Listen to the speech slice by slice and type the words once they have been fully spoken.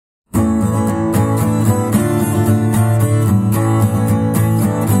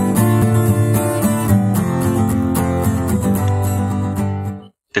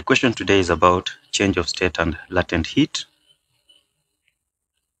question today is about change of state and latent heat.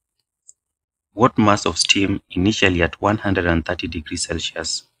 What mass of steam initially at 130 degrees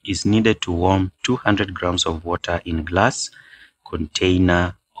Celsius is needed to warm 200 grams of water in glass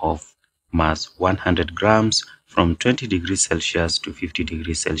container of mass 100 grams from 20 degrees Celsius to 50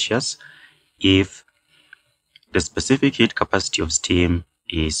 degrees Celsius if the specific heat capacity of steam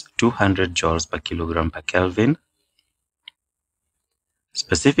is 200 joules per kilogram per Kelvin.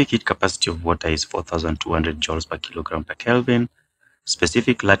 Specific heat capacity of water is 4,200 joules per kilogram per Kelvin.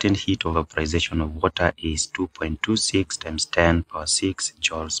 Specific latent heat of vaporization of water is 2.26 times 10 power 6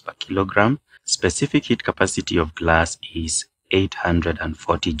 joules per kilogram. Specific heat capacity of glass is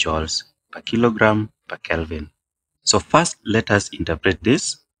 840 joules per kilogram per Kelvin. So first, let us interpret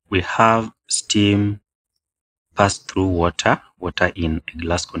this. We have steam pass through water in a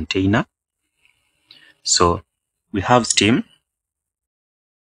glass container. So we have steam,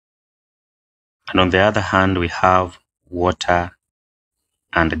 and on the other hand, we have water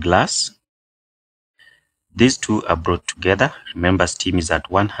and glass. These two are brought together. Remember, steam is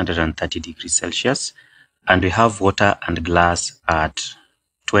at 130 degrees Celsius, and we have water and glass at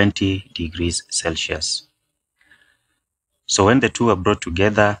 20 degrees Celsius. So when the two are brought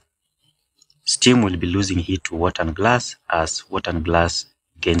together, steam will be losing heat to water and glass as water and glass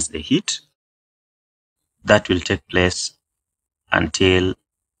gains the heat. That will take place until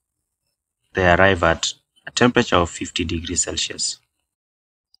they arrive at a temperature of 50 degrees Celsius.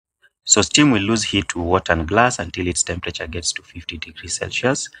 So steam will lose heat to water and glass until its temperature gets to 50 degrees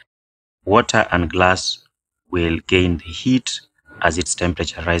Celsius. Water and glass will gain the heat as its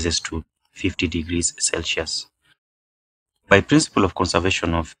temperature rises to 50 degrees Celsius. By principle of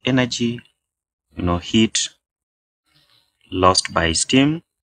conservation of energy, heat lost by steam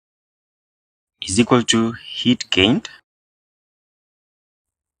is equal to heat gained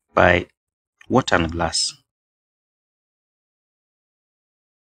by water and glass.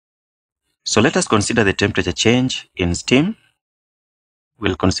 So let us consider the temperature change in steam.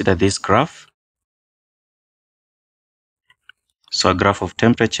 We'll consider this graph. So a graph of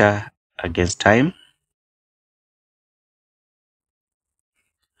temperature against time.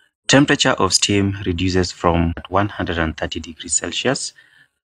 Temperature of steam reduces from 130 degrees Celsius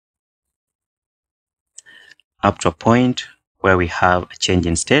up to a point where we have a change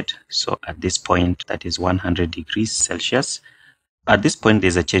in state. So at this point, that is 100 degrees Celsius. At this point,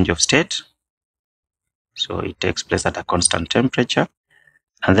 there's a change of state. So it takes place at a constant temperature.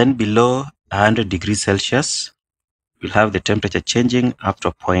 And then below 100 degrees Celsius, we'll have the temperature changing up to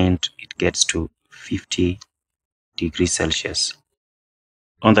a point it gets to 50 degrees Celsius.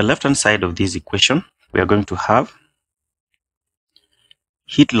 On the left-hand side of this equation, we are going to have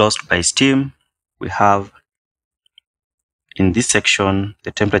heat lost by steam. We have in this section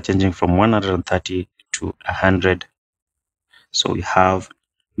the temperature changing from 130 to 100. So we have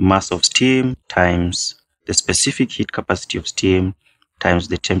mass of steam times the specific heat capacity of steam times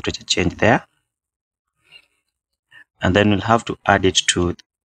the temperature change there. And then we'll have to add it to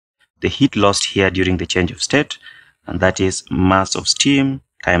the heat lost here during the change of state, and that is mass of steam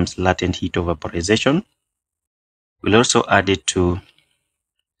times latent heat of vaporization. We'll also add it to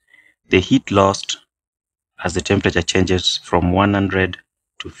the heat lost as the temperature changes from 100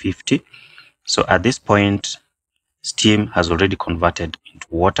 to 50. So at this point, steam has already converted into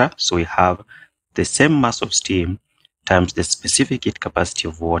water. So we have the same mass of steam times the specific heat capacity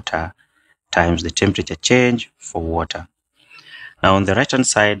of water times the temperature change for water. Now on the right hand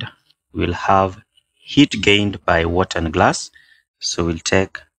side, we'll have heat gained by water and glass. So we'll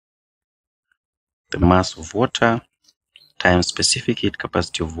take the mass of water times specific heat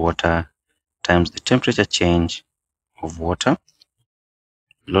capacity of water times the temperature change of water.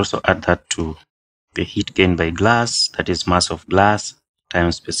 We'll also add that to the heat gained by glass, that is mass of glass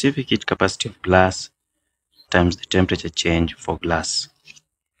times specific heat capacity of glass times the temperature change for glass.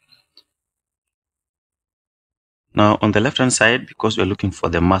 Now on the left hand side, because we're looking for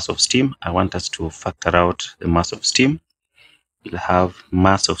the mass of steam, I want us to factor out the mass of steam. We'll have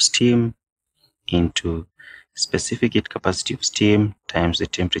mass of steam into specific heat capacity of steam times the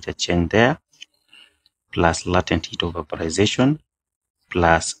temperature change there, plus latent heat of vaporization,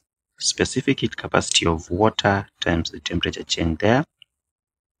 plus specific heat capacity of water times the temperature change there.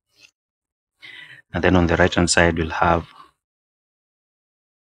 And then on the right hand side, we'll have,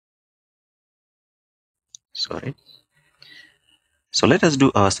 so let us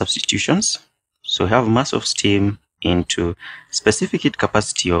do our substitutions. So we have mass of steam into specific heat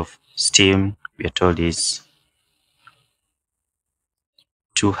capacity of steam, we are told is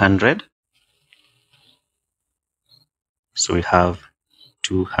 200. So we have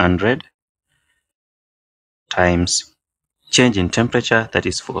 200 times change in temperature, that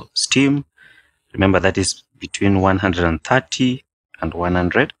is for steam. Remember, that is between 130 and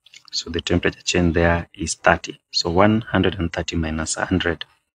 100. So the temperature change there is 30. So 130 minus 100.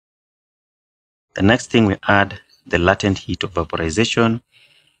 The next thing we add the latent heat of vaporization,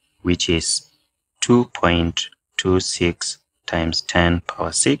 which is 2.26 times 10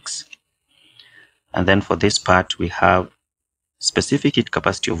 power 6. And then for this part, we have specific heat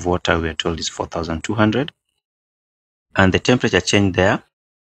capacity of water, we are told is 4,200. And the temperature change there,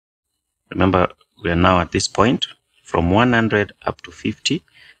 remember, we are now at this point, from 100 up to 50,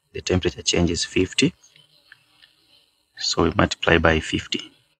 the temperature change is 50. So we multiply by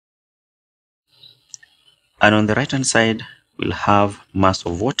 50. And on the right hand side, we'll have mass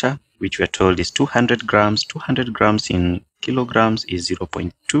of water, which we are told is 200 grams. 200 grams in kilograms is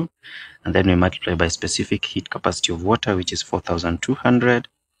 0.2. And then we multiply by specific heat capacity of water, which is 4,200.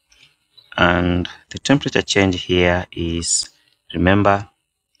 And the temperature change here is, remember,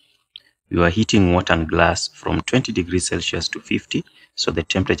 we are heating water and glass from 20 degrees Celsius to 50. So the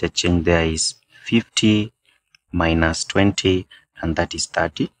temperature change there is 50 minus 20, and that is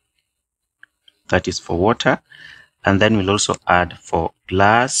 30. That is for water. And then we'll also add for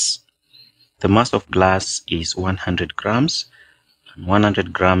glass. The mass of glass is 100 grams. And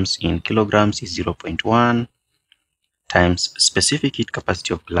 100 grams in kilograms is 0.1 times specific heat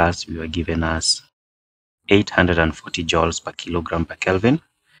capacity of glass. We were given as 840 joules per kilogram per Kelvin.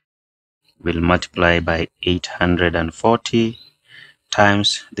 We'll multiply by 840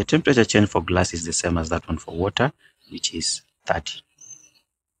 times the temperature change for glass is the same as that one for water, which is 30.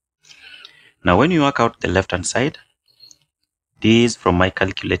 Now, when you work out the left-hand side, this from my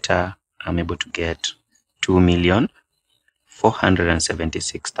calculator, I'm able to get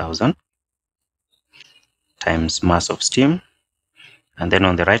 2,476,000 times mass of steam. And then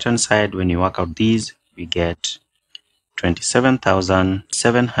on the right-hand side, when you work out these, we get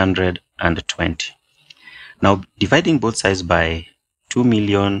 27,720. Now, dividing both sides by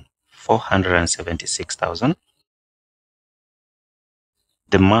 2,476,000,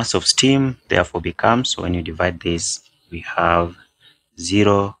 the mass of steam therefore becomes, so when you divide this, we have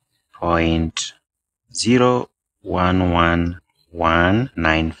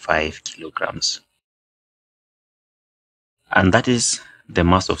 0.011195 kilograms. And that is the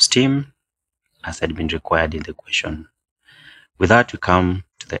mass of steam as had been required in the question. With that, we come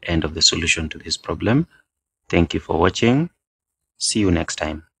to the end of the solution to this problem. Thank you for watching. See you next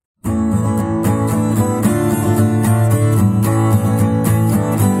time.